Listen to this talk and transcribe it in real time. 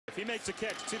If he makes a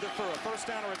catch, it's either for a first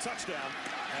down or a touchdown.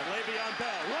 And Le'Veon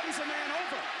Bell runs a man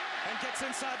over and gets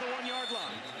inside the 1-yard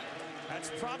line.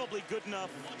 That's probably good enough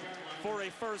for a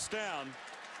first down.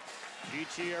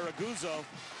 Ichi Araguzo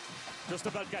just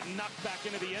about got knocked back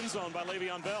into the end zone by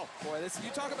Le'Veon Bell. Boy, you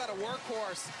talk about a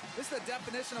workhorse. This is the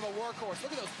definition of a workhorse.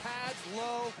 Look at those pads,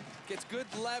 low, gets good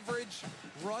leverage,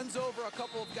 runs over a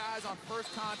couple of guys on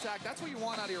first contact. That's what you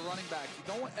want out of your running back.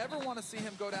 You don't ever want to see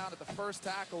him go down at the first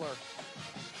tackler.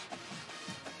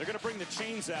 They're going to bring the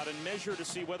chains out and measure to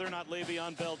see whether or not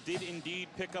Le'Veon Bell did indeed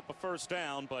pick up a first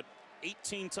down, but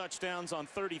 18 touchdowns on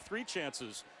 33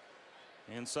 chances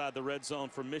inside the red zone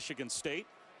for Michigan State.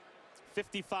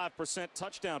 55%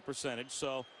 touchdown percentage,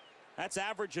 so that's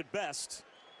average at best,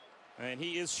 and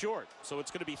he is short. So it's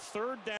going to be third down.